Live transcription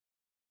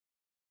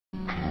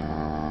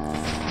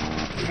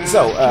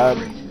So,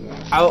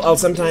 I'll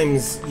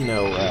sometimes, you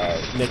know,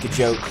 make a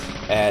joke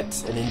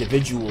at an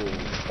individual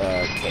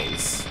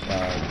case,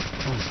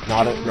 but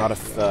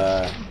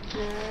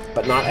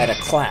not at a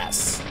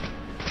class.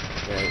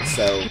 Right?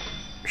 So,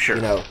 Sure.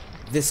 you know,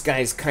 this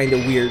guy's kind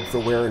of weird for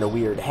wearing a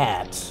weird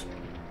hat,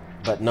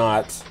 but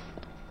not.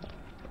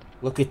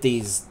 Look at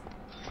these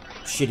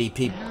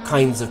shitty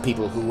kinds of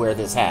people who wear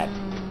this hat.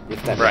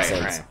 If that makes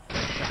sense.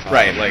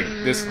 Right, like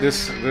this,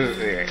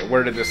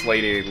 where did this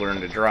lady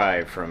learn to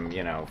drive from?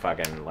 You know,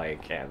 fucking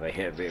like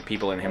the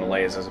people in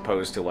Himalayas, as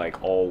opposed to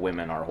like all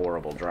women are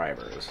horrible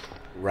drivers.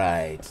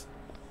 Right.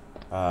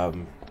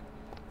 And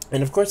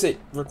of course, it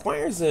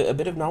requires a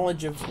bit of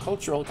knowledge of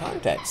cultural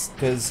context,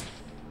 because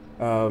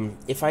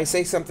if I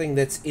say something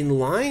that's in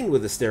line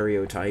with a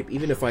stereotype,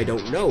 even if I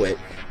don't know it,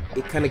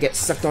 it kind of gets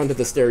sucked onto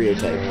the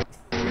stereotype.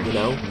 You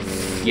know?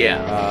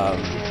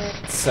 Yeah.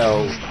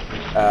 So,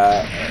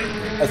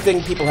 a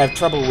thing people have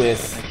trouble with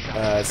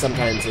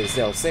sometimes is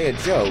they'll say a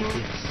joke,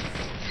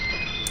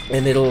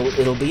 and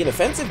it'll be an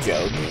offensive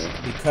joke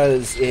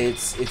because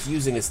it's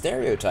using a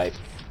stereotype,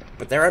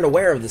 but they're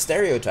unaware of the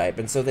stereotype,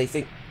 and so they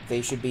think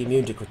they should be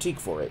immune to critique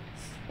for it.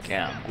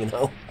 Yeah. You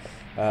know?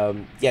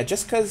 Yeah,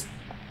 just because,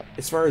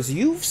 as far as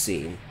you've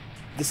seen,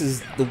 this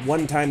is the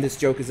one time this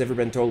joke has ever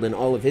been told in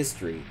all of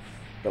history.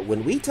 But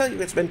when we tell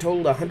you it's been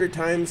told 100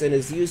 times and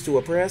is used to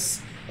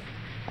oppress,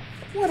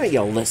 why don't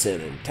you listen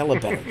and tell a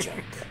better joke?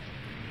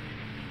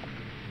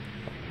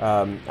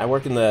 I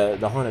work in the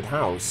haunted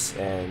house,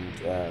 and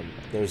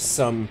there's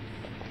some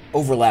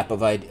overlap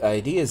of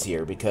ideas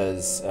here,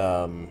 because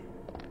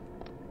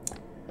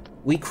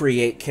we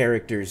create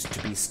characters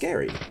to be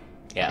scary.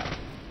 Yeah.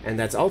 And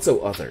that's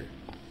also other.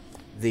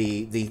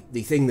 The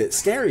thing that's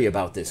scary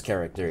about this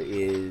character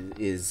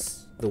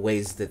is the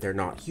ways that they're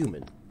not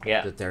human.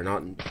 Yeah. That they're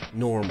not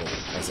normal,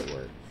 as it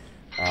were.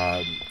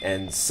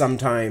 And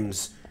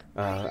sometimes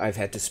I've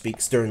had to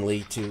speak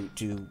sternly to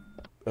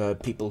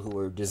people who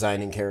were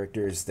designing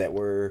characters that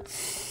were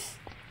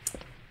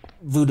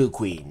voodoo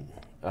queen,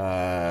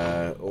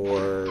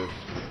 or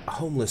a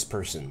homeless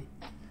person,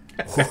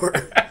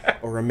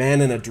 or a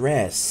man in a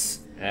dress.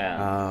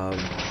 Yeah.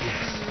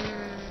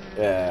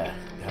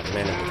 The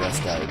man in the dress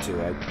guy, too.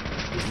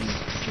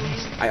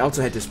 I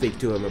also had to speak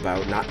to him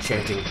about not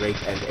chanting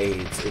rape and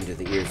AIDS into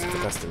the ears of the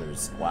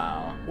customers.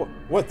 Wow.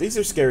 What? These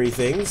are scary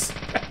things.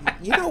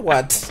 You know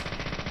what?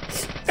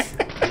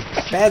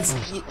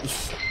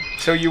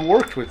 So you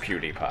worked with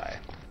PewDiePie?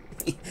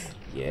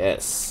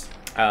 Yes.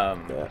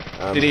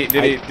 Did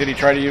he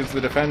try to use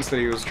the defense that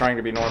he was trying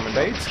to be Norman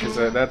Bates? Because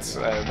that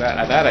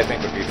I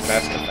think would be the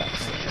best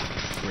defense.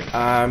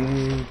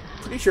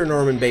 Pretty sure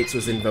Norman Bates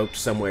was invoked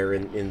somewhere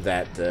in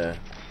that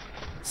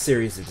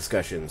series of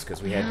discussions,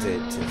 because we had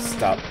to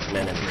stop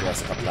Men in the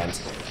Dress a couple times,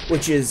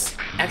 which is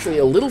actually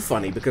a little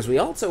funny, because we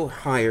also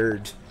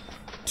hired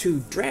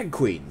 2 drag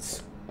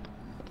queens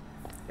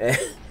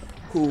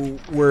who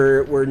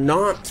were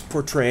not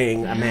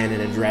portraying a man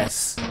in a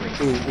dress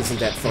who isn't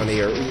that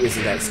funny or who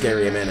isn't that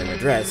scary, a man in a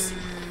dress.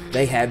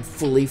 They had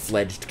fully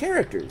fledged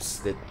characters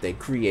that they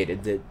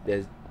created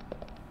that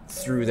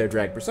through their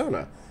drag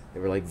persona. They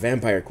were like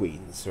vampire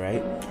queens,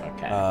 right?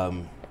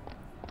 Okay.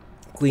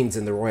 Queens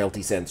in the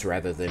royalty sense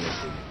rather than in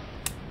the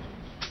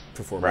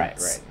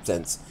performance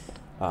sense.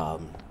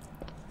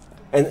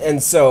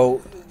 And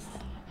so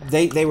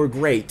they were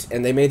great,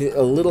 and they made it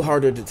a little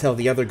harder to tell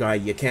the other guy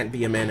you can't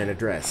be a man in a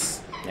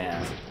dress.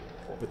 Yeah.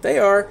 But they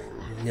are,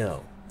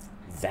 no.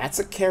 That's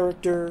a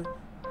character,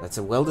 that's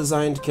a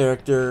well-designed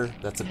character,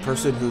 that's a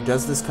person who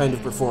does this kind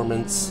of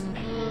performance.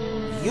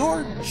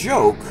 Your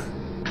joke,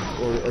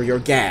 or your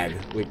gag,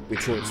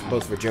 which works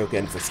both for joke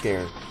and for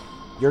scare,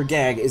 your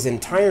gag is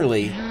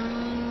entirely,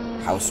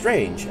 how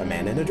strange, a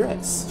man in a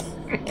dress.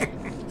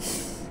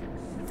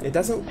 It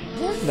doesn't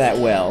work that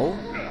well.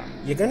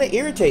 You're gonna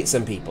irritate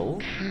some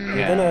people.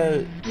 You're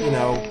gonna, you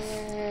know,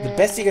 the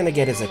best you're gonna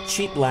get is a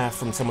cheap laugh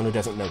from someone who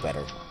doesn't know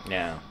better.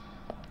 Yeah.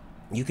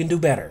 You can do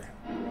better.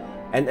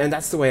 And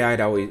that's the way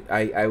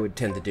I would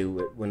tend to do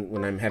it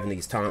when I'm having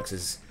these talks,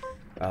 is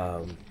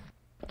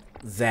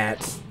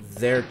that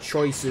their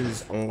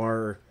choices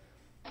are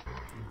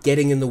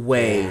getting in the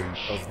way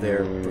of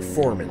their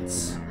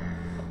performance.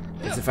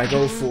 Because if I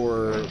go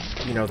for,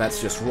 you know,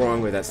 that's just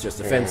wrong or that's just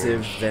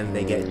offensive, then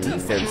they get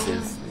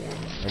defensive.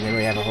 And then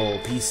we have a whole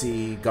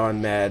PC,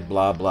 gone mad,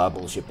 blah, blah,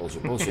 bullshit. So,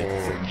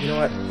 you know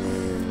what?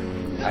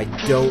 I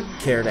don't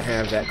care to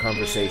have that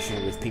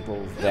conversation with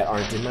people that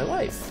aren't in my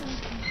life.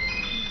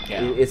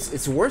 Yeah.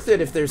 It's worth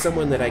it if there's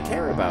someone that I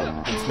care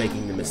about that's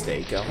making the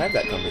mistake. I'll have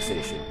that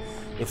conversation.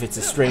 If it's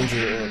a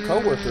stranger or a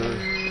coworker,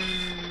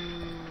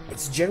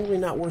 it's generally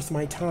not worth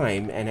my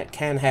time, and it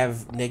can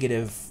have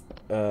negative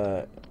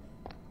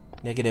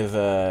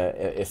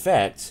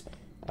effects,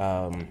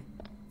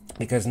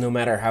 because no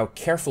matter how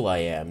careful I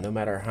am, no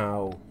matter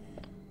how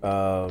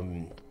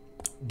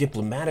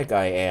diplomatic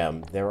I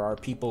am, there are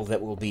people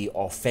that will be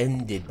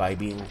offended by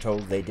being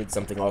told they did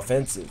something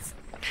offensive.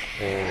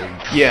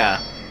 And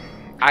yeah.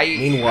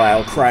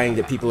 meanwhile, crying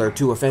that people are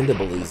too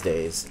offendable these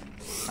days.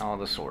 Oh,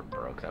 the sword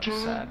broke. That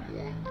was sad.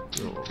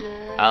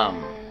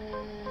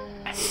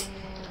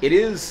 It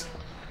is...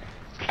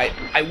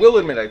 I will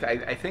admit,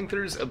 I think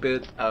there's a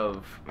bit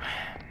of...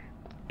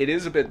 It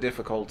is a bit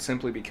difficult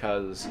simply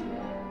because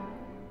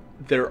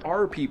there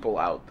are people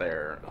out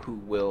there who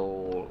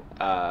will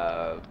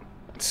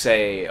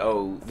say,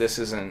 oh, this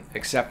isn't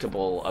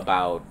acceptable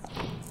about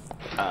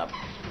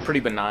pretty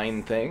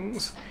benign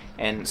things.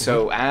 And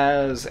so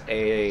as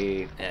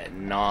a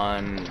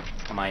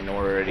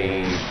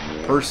non-minority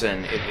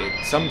person,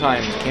 it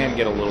sometimes can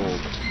get a little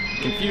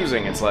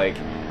confusing. It's like,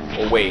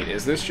 well, wait,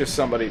 is this just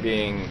somebody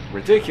being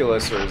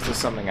ridiculous, or is this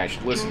something I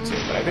should listen to?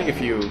 But I think if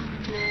you,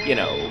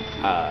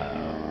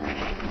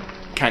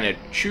 kind of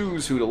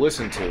choose who to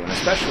listen to, and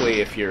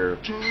especially if you're,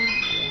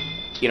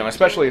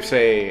 especially if,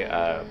 say,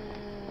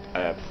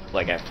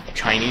 like a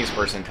Chinese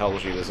person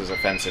tells you this is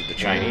offensive to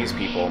Chinese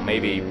people,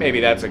 maybe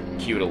that's a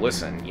cue to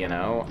listen,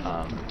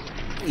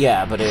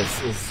 Yeah, but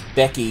if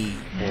Becky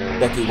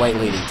White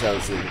Lady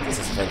tells you that this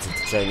is offensive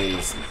to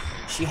Chinese,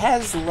 she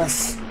has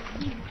less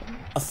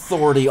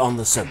authority on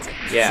the subject.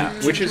 Yeah,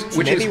 which is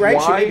right,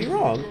 why she may be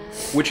wrong.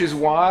 Which is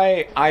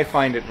why I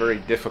find it very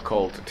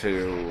difficult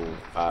to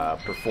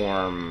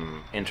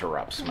perform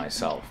interrupts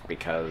myself,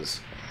 because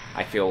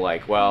I feel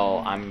like,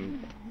 well,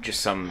 I'm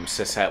just some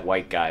cishet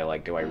white guy.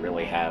 Like, do I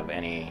really have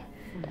any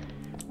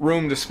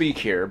room to speak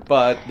here?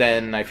 But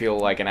then I feel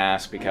like an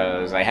ass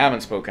because I haven't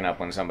spoken up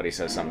when somebody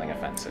says something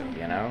offensive.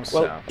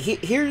 So. Well,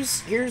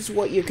 here's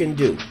what you can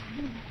do.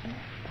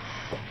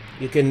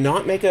 You can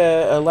not make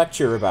a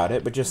lecture about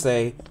it, but just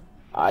say,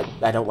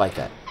 I don't like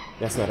that.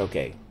 That's not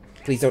okay.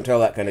 Please don't tell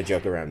that kind of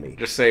joke around me.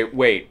 Just say,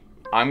 wait,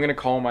 I'm going to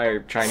call my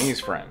Chinese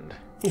friend.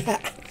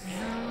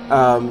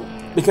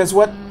 Because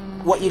what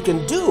you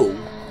can do,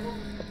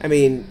 I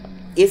mean,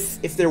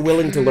 if they're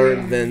willing to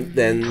learn, then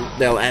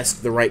they'll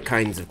ask the right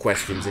kinds of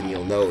questions, and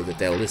you'll know that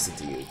they'll listen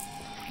to you.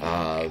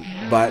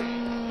 But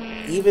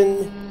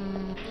even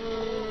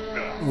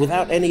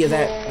without any of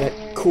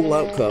that cool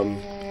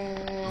outcome,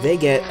 they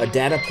get a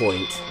data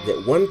point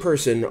that one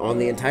person on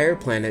the entire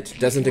planet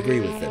doesn't agree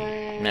with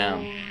them.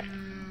 No.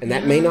 And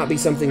that may not be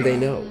something they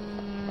know.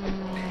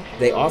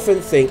 They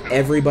often think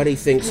everybody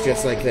thinks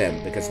just like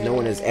them, because no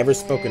one has ever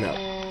spoken up.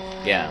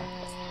 Yeah.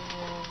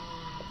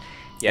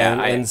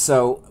 Yeah, and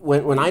so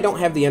when I don't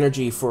have the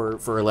energy for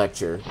a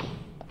lecture,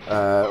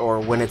 or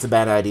when it's a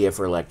bad idea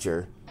for a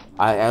lecture,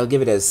 I'll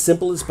give it as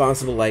simple as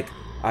possible, like,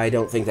 I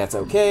don't think that's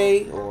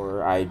okay,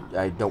 or I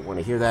don't want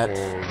to hear that,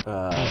 or...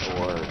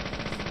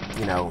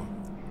 I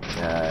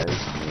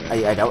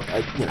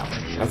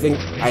think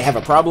I have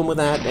a problem with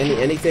that.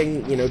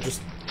 Anything,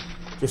 just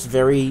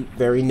very,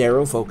 very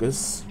narrow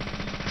focus.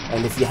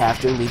 And if you have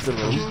to, leave the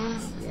room.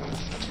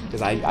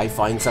 Because I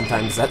find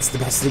sometimes that's the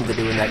best thing to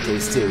do in that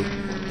case, too.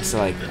 So,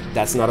 like,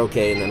 that's not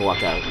okay, and then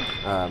walk out.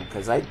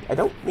 Because I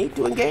don't need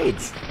to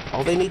engage.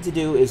 All they need to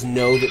do is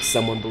know that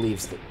someone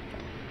believes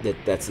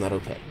that's not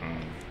okay.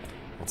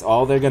 That's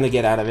all they're going to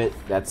get out of it.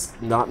 That's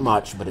not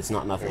much, but it's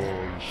not nothing.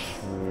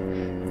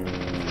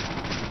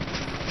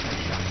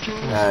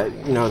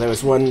 There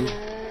was one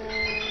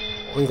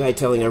guy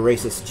telling a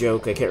racist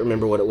joke. I can't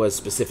remember what it was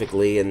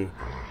specifically, and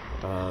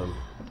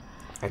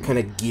I kind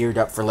of geared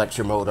up for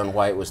lecture mode on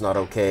why it was not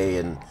okay,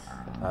 and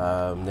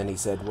then he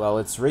said, well,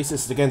 it's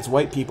racist against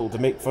white people to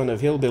make fun of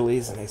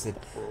hillbillies, and I said,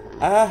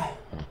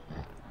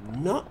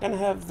 I'm not going to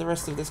have the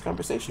rest of this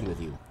conversation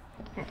with you.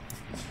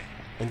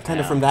 And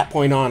kind of from that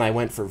point on, I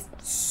went for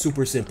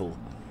super simple.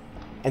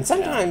 And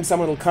sometimes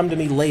someone will come to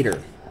me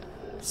later,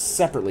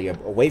 separately,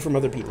 away from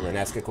other people, and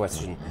ask a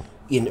question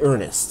in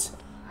earnest.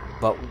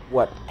 But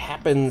what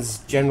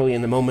happens generally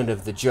in the moment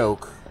of the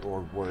joke,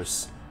 or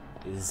worse,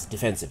 is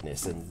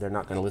defensiveness, and they're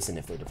not going to listen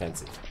if they're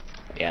defensive.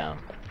 Yeah.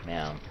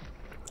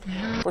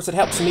 Of course, it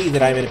helps me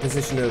that I'm in a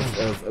position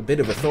of a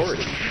bit of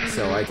authority,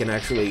 so I can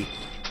actually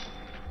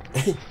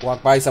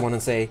walk by someone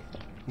and say,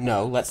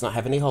 no, let's not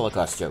have any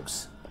Holocaust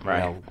jokes.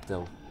 Right.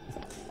 They'll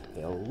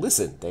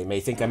listen. They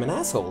may think I'm an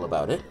asshole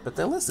about it, but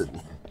they'll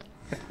listen.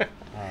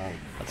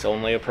 Let's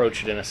only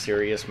approach it in a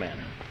serious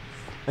manner.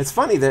 It's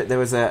funny that there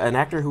was an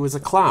actor who was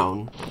a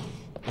clown,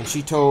 and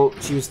she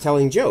was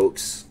telling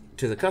jokes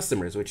to the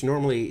customers, which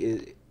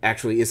normally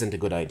actually isn't a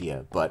good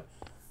idea, but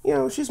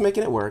she's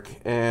making it work,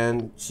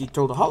 and she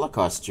told a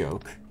Holocaust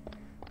joke,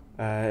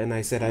 and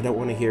I said I don't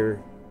want to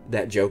hear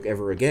that joke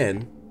ever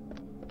again,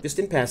 just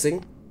in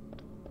passing.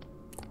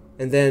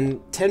 And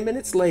then 10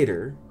 minutes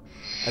later,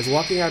 I was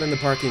walking out in the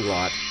parking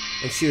lot,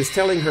 and she was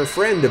telling her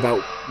friend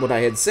about what I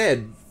had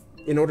said.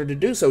 In order to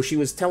do so, she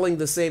was telling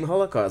the same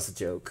Holocaust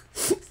joke.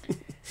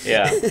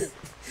 Yeah.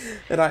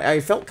 And I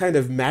felt kind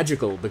of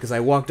magical, because I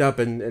walked up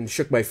and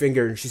shook my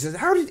finger, and she said,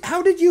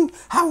 how did you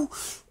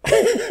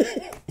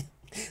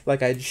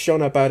like I'd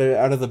shown up out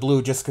of the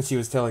blue just because she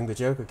was telling the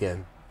joke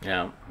again.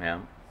 Yeah.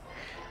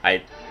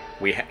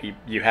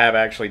 You have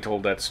actually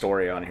told that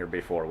story on here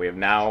before. We have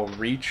now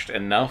reached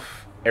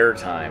enough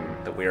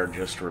airtime that we are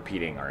just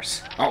repeating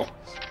ourselves.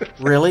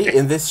 Really?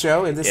 In this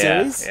show? In this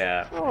series?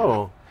 Yeah.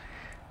 Oh.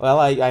 Well,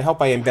 I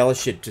hope I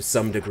embellish it to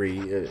some degree,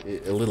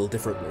 a little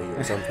differently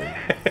or something.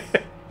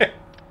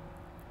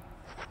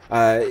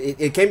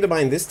 It came to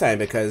mind this time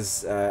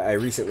because I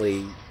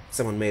recently...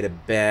 Someone made a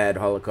bad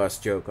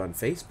Holocaust joke on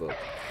Facebook.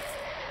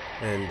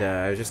 And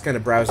I was just kind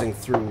of browsing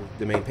through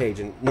the main page.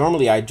 And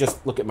normally I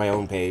just look at my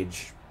own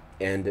page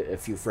and a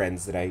few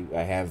friends that I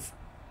have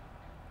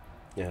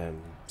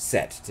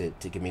set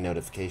to give me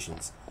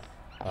notifications.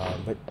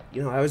 But,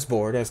 you know, I was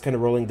bored. I was kind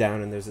of rolling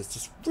down, and there's this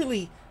just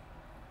really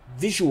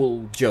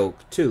visual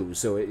joke, too.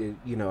 So,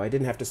 you know, I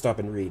didn't have to stop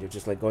and read. It was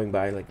just like going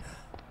by, like,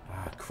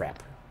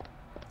 crap.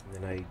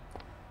 And then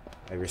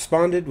I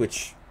responded,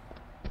 which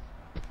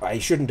I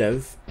shouldn't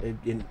have,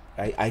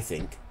 I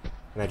think.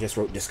 And I just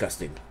wrote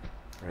disgusting,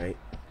 right?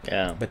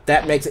 Yeah. But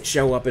that makes it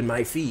show up in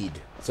my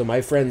feed. So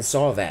my friends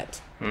saw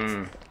that.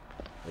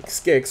 Like,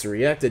 Scix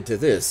reacted to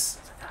this.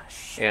 Like,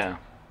 shit. Yeah.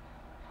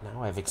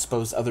 Now I've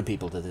exposed other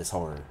people to this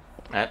horror.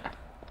 And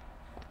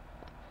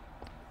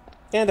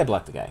I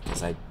blocked the guy,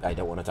 because I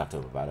don't want to talk to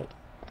him about it.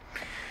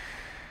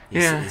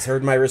 He's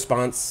heard my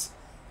response.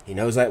 He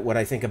knows what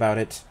I think about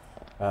it.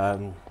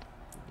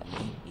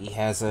 He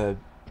has a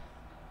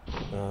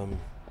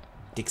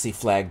Dixie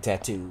flag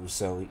tattoo,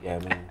 so I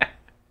mean,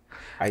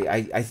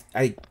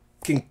 I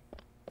can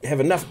have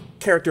enough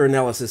character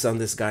analysis on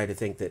this guy to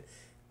think that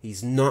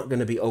he's not going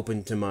to be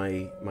open to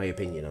my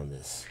opinion on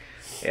this.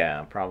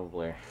 Yeah,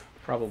 probably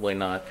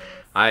not.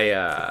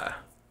 I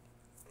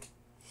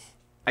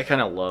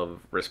kind of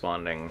love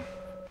responding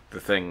to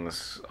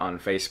things on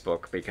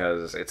Facebook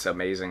because it's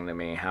amazing to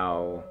me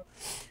how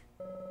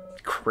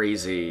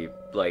crazy,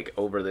 like,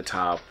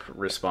 over-the-top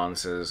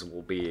responses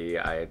will be.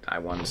 I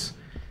once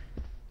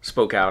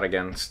spoke out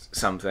against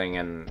something,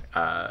 and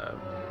I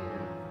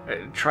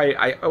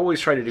always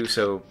try to do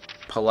so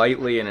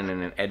politely and in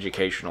an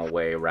educational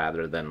way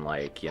rather than,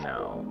 like, you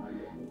know,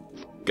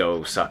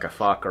 go suck a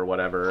fuck or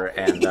whatever.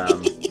 And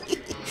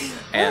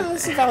and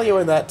there's some value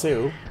in that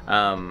too.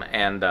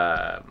 And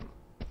I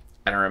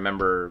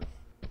remember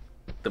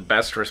the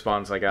best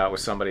response I got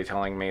was somebody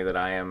telling me that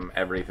I am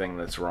everything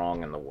that's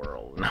wrong in the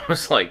world, and I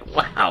was like,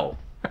 wow.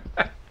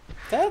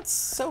 That's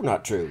so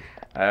not true.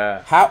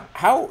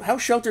 How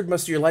sheltered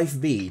must your life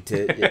be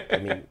to? I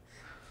mean,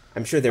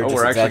 I'm sure they're.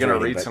 We're actually gonna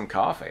read some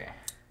coffee.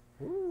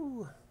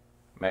 Ooh.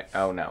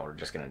 Oh no, we're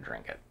just gonna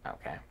drink it.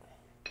 Okay.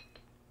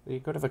 You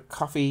go to the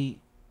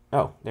coffee.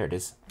 Oh, there it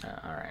is.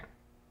 All right.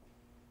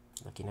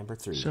 Lucky number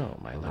 3. So,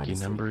 my lucky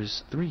number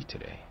is 3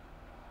 today.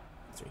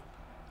 3.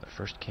 The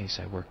first case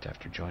I worked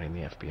after joining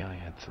the FBI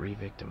had 3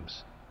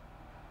 victims.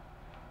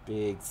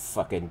 Big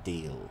fucking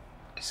deal.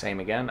 Same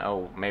again?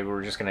 Oh, maybe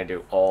we're just gonna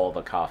do all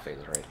the coffees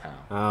right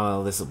now.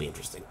 Oh, this will be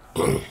interesting.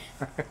 Lucky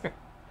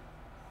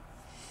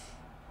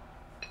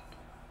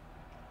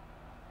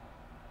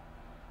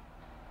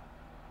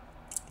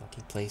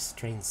place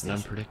train station. An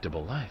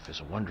unpredictable life is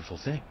a wonderful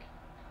thing.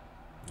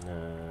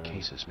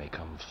 Cases may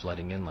come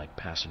flooding in like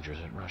passengers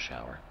at rush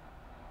hour.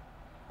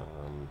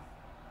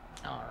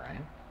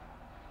 Alright.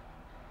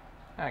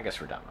 I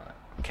guess we're done with it.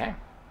 Okay.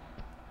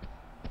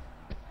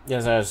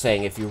 As I was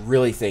saying, if you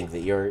really think that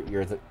you're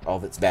all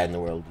that's bad in the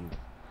world, you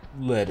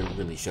led a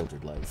really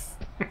sheltered life.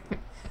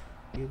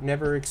 You've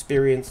never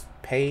experienced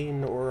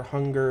pain or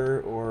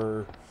hunger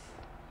or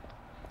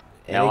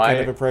any kind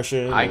of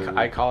oppression.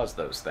 I caused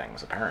those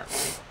things, apparently.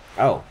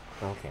 Oh,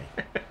 okay.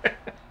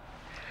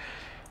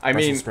 I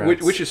mean,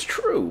 which is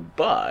true,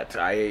 but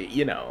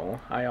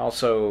I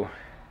also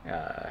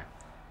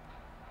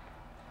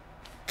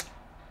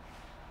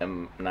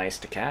am nice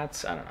to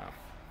cats. I don't know.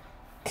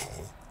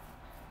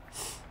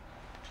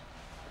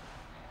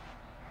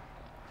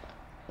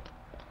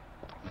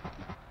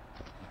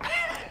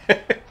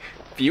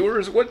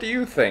 Viewers, what do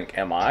you think?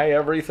 Am I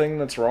everything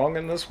that's wrong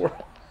in this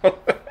world?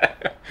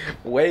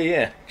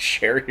 Weigh in.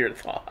 Share your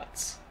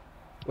thoughts.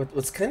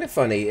 What's kind of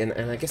funny, and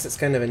I guess it's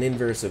kind of an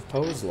inverse of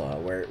Poe's law,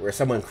 where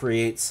someone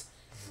creates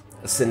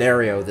a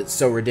scenario that's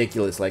so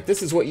ridiculous, like,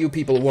 this is what you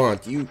people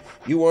want. You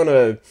want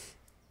to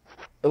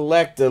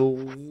elect a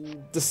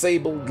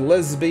disabled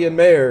lesbian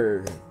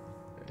mayor.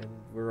 And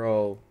we're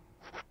all,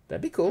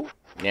 that'd be cool.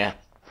 Yeah.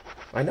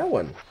 I know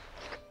one.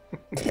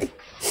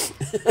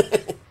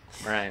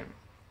 Right.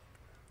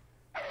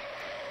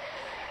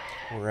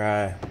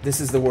 Or, this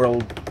is the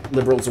world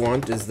liberals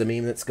want is the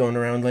meme that's going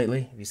around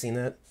lately. Have you seen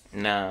that?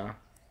 No.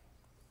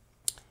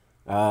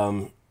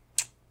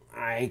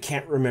 I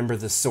can't remember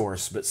the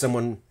source, but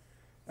someone,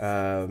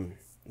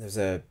 there's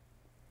a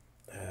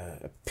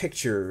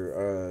picture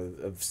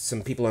of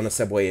some people on a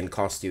subway in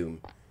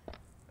costume.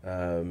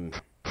 I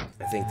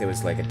think there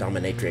was like a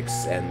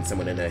dominatrix and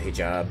someone in a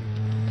hijab,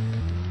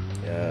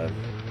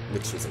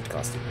 which isn't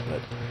costume,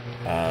 but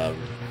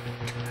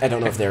I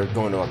don't know if they're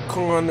going to a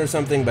con or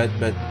something, but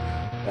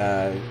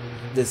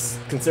this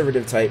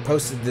conservative type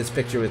posted this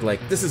picture with like,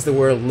 this is the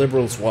world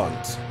liberals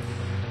want.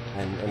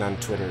 And on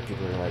Twitter,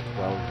 people are like,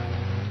 well,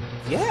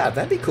 yeah,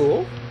 that'd be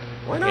cool.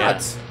 Why not?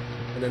 Yeah.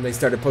 And then they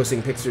started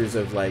posting pictures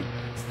of, like,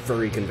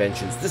 furry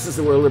conventions. This is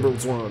the world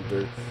liberals want,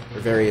 or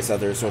various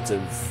other sorts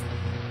of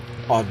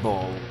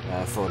oddball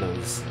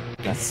photos.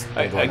 That's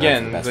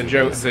again,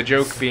 the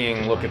joke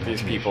being, look at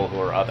these people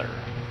who are other.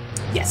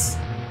 Yes.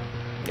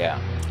 Yeah.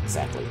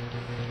 Exactly.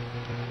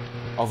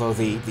 Although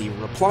the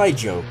reply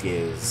joke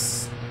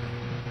is,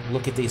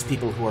 look at these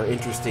people who are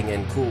interesting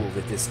and cool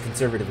that this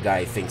conservative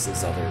guy thinks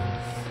is other.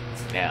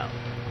 Yeah.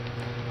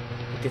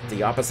 Look at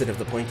the opposite of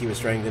the point he was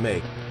trying to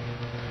make.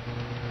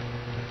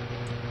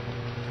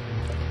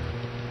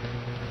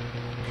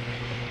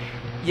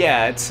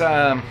 Yeah, it's,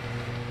 I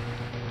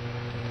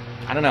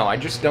don't know, I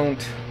just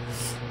don't...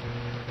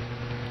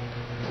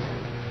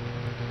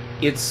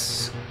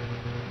 It's...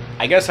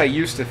 I guess I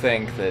used to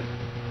think that...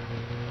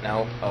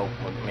 No, oh,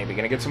 we're maybe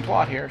gonna get some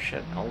plot here.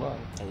 Shit, hold on.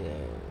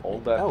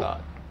 Hold that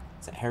thought.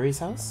 Is that Harry's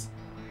house?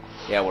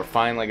 Yeah, we're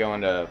finally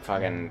going to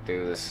fucking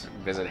do this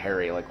visit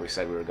Harry like we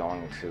said we were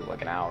going to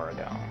like an hour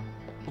ago.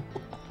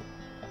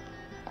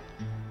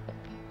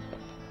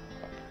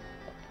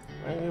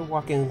 Why are you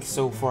walking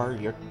so far?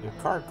 Your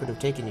car could have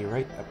taken you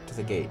right up to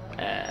the gate.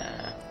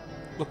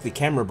 Look, the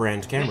camera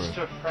brand camera.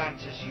 Mr.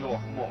 Francis York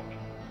Morgan,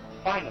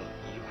 finally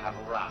you have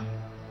arrived.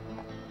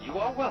 You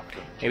are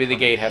welcome. Maybe the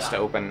gate has to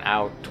open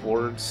out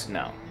towards...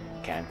 No.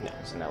 Okay. No.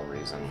 There's no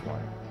reason for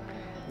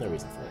it. No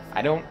reason for it.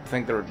 I don't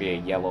think there would be a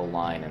yellow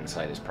line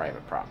inside his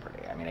private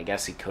property. I mean, I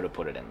guess he could have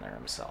put it in there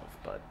himself,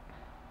 but...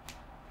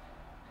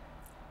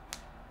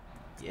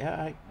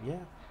 Yeah,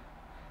 yeah.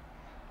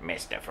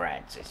 Mr.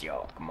 Francis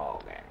York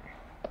Morgan.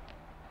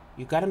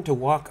 You got him to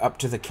walk up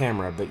to the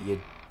camera, but you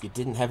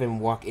didn't have him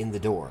walk in the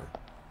door.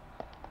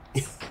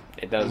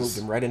 It does... Moved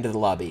him right into the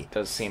lobby.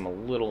 Does seem a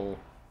little...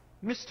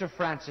 Mr.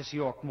 Francis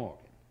York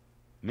Morgan,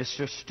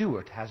 Mr.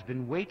 Stewart has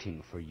been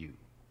waiting for you.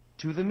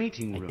 To the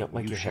meeting room don't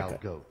like you your shall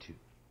haircut. go to.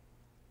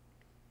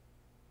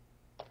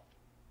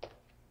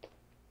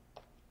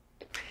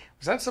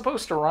 Was that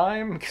supposed to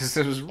rhyme? Because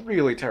it was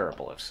really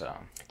terrible if so.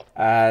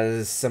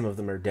 Some of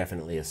them are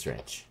definitely a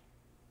stretch.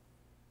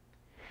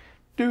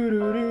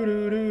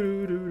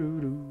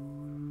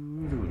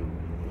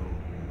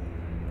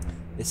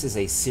 This is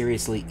a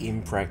seriously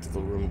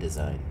impractical room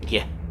design.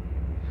 Yeah.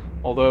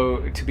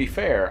 Although, to be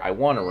fair, I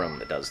want a room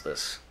that does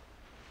this.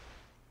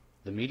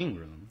 The meeting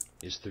room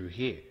is through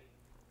here.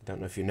 I don't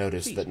know if you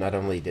noticed that not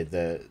only did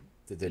the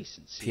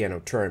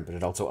piano turn, but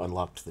it also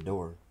unlocked the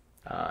door.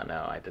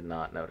 No, I did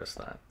not notice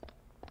that.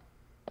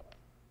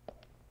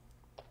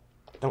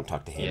 Don't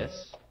talk to him.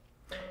 Yes.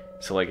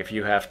 So, like, if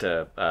you have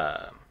to,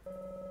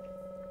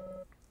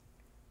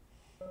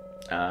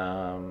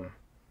 oh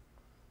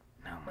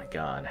my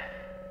god.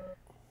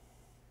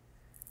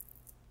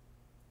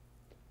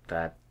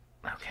 That,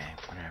 okay,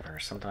 whatever.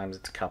 Sometimes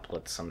it's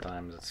couplets,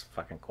 sometimes it's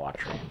fucking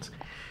quatrains.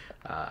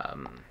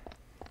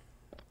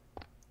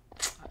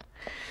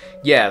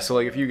 Yeah, so,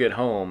 like, if you get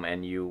home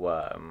and you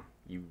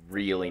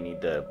really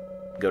need to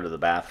go to the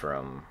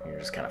bathroom, you're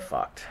just kind of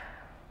fucked.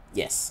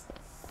 Yes.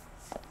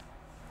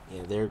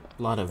 Yeah, there are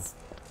a lot of...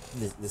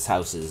 This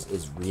house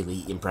is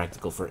really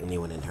impractical for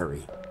anyone in a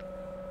hurry.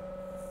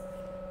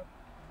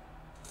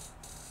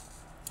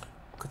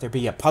 Could there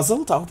be a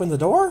puzzle to open the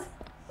door?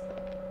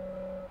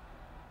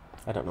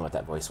 I don't know what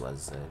that voice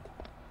was.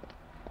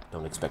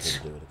 Don't expect me to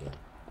do it again.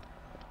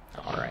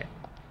 Alright.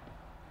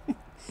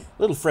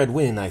 Little Fred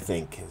Wynn, I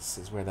think,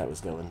 is where that was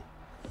going.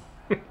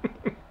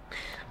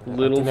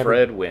 Little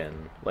Fred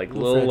Wynn. Like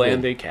Lil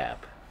Landy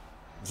Cap.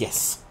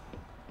 Yes.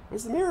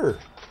 Where's the mirror?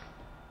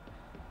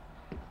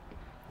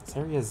 Is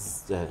Harry a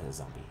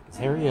zombie? Is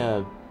Harry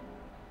a...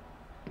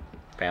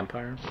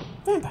 Vampire?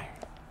 Vampire.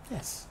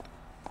 Yes.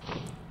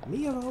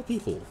 Me of all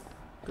people.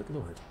 Good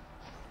lord.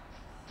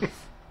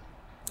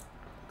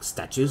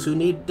 Statues who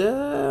need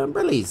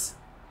umbrellas.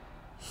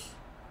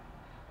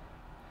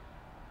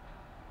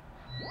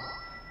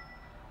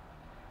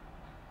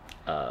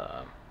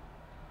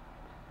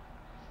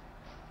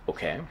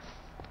 Okay.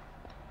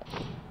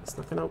 It's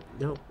not gonna...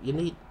 No, you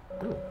need...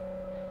 Oh.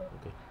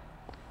 Okay.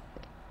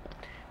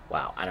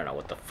 Wow, I don't know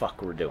what the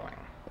fuck we're doing.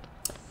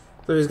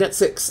 So he's got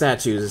 6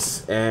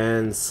 statues,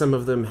 and some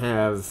of them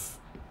have,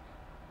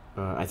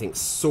 I think,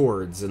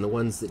 swords, and the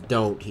ones that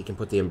don't, he can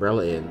put the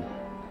umbrella in.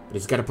 But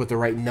he's got to put the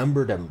right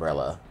numbered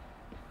umbrella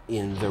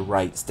in the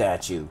right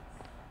statue.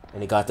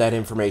 And he got that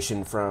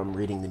information from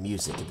reading the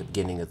music at the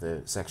beginning of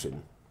the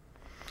section.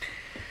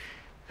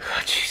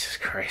 Oh, Jesus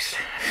Christ.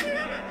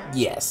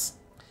 Yes.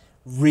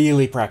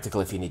 Really practical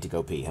if you need to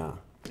go pee, huh?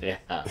 Yeah.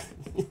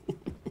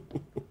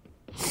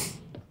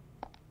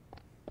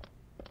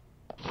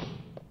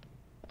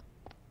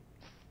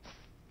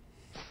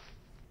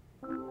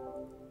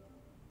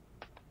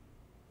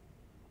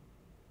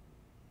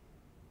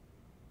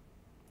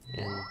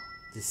 And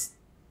this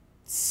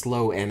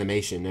slow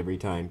animation every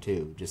time,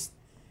 too. Just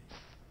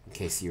in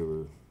case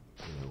you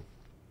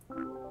were,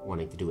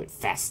 wanting to do it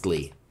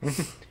fastly.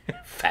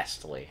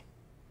 Fastly.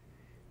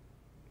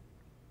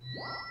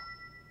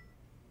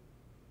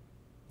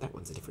 That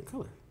one's a different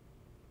color.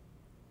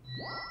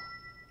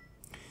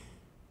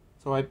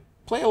 So I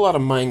play a lot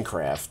of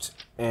Minecraft,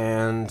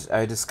 and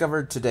I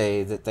discovered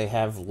today that they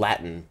have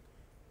Latin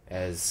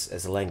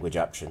as a language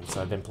option.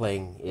 So I've been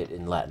playing it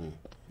in Latin.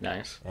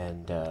 Nice.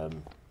 And there's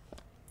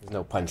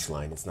no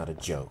punchline. It's not a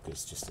joke.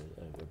 It's just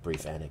a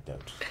brief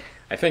anecdote.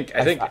 I think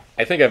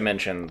I've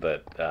mentioned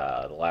that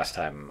the last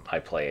time I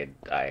played,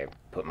 I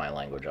put my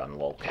language on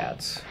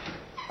lolcats.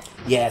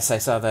 Yes, I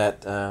saw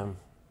that. And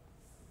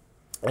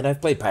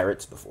I've played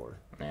Pirates before.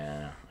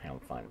 Yeah, I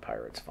don't find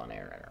pirates funny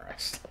or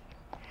interesting.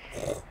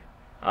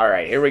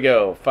 Alright, here we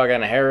go.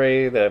 Fucking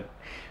Harry, the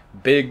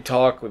big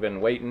talk. We've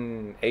been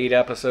waiting 8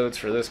 episodes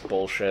for this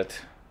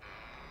bullshit.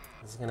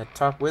 He's gonna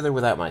talk with or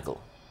without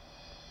Michael.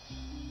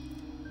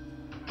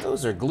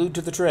 Those are glued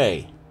to the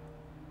tray.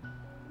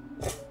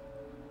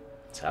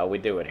 That's how we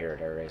do it here at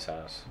Harry's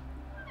house.